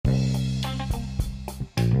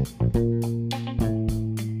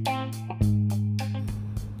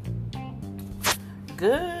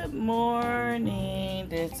Good morning.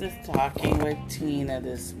 This is Talking with Tina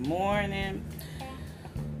this morning.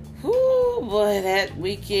 Whoo, boy, that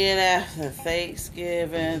weekend after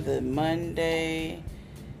Thanksgiving, the Monday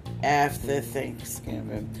after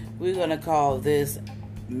Thanksgiving. We're going to call this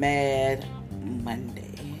Mad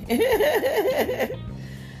Monday.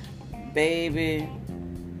 Baby,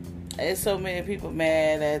 there's so many people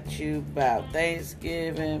mad at you about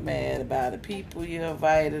Thanksgiving, mad about the people you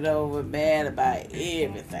invited over, mad about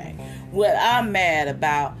everything. What I'm mad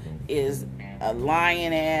about is a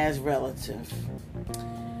lying ass relative.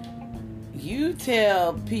 You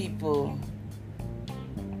tell people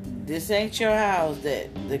this ain't your house,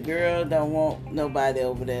 that the girl don't want nobody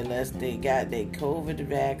over there unless they got their COVID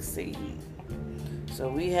vaccine. So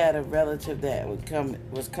we had a relative that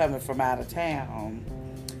was coming from out of town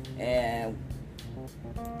and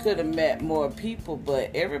could have met more people,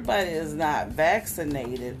 but everybody is not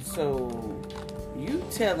vaccinated. So you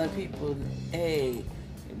telling people, hey,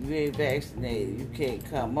 if you ain't vaccinated, you can't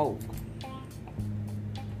come over.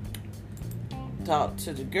 Talked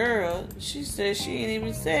to the girl. She said she ain't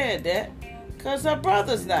even said that because her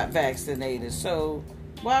brother's not vaccinated. So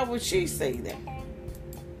why would she say that?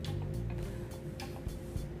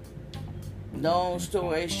 Long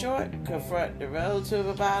story short, confront the relative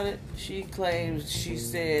about it. She claims she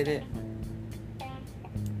said it,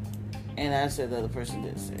 and I said the other person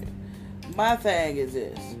didn't say it. My thing is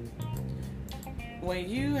this: when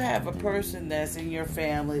you have a person that's in your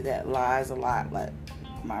family that lies a lot, like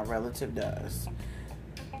my relative does,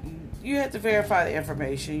 you have to verify the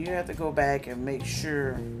information. You have to go back and make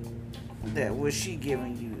sure that what she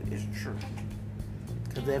giving you is true.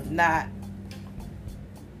 Because if not,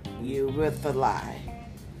 you're with the lie.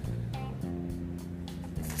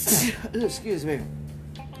 Excuse me.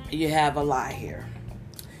 You have a lie here.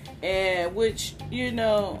 And which,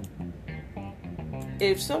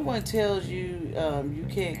 if someone tells you you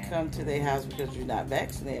can't come to their house because you're not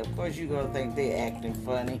vaccinated, of course you're going to think they're acting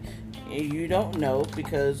funny. And you don't know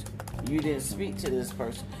because you didn't speak to this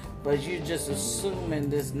person. But you're just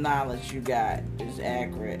assuming this knowledge you got is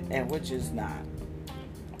accurate, and which is not.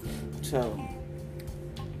 So,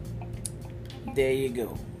 there you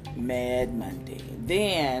go. Mad Monday.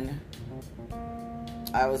 Then,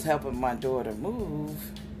 I was helping my daughter move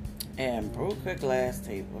and broke her glass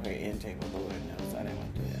table, her end table. Lord knows I didn't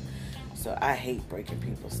want to do that. So I hate breaking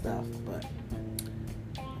people's stuff, but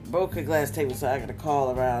broke her glass table, so I got to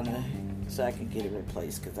call around so I can get it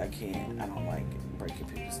replaced because I don't like breaking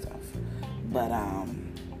people's stuff. But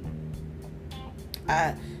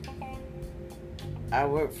I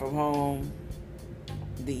work from home.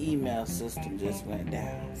 The email system just went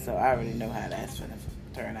down, so I already know how that's going to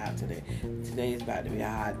turn out today. Today's about to be a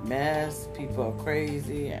hot mess. People are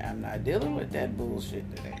crazy. I'm not dealing with that bullshit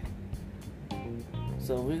today.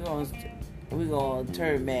 So we're gonna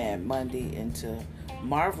turn Mad Monday into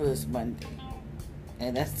Marvelous Monday,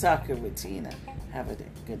 and that's Talking with Tina. Have a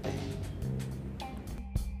good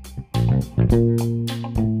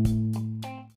day.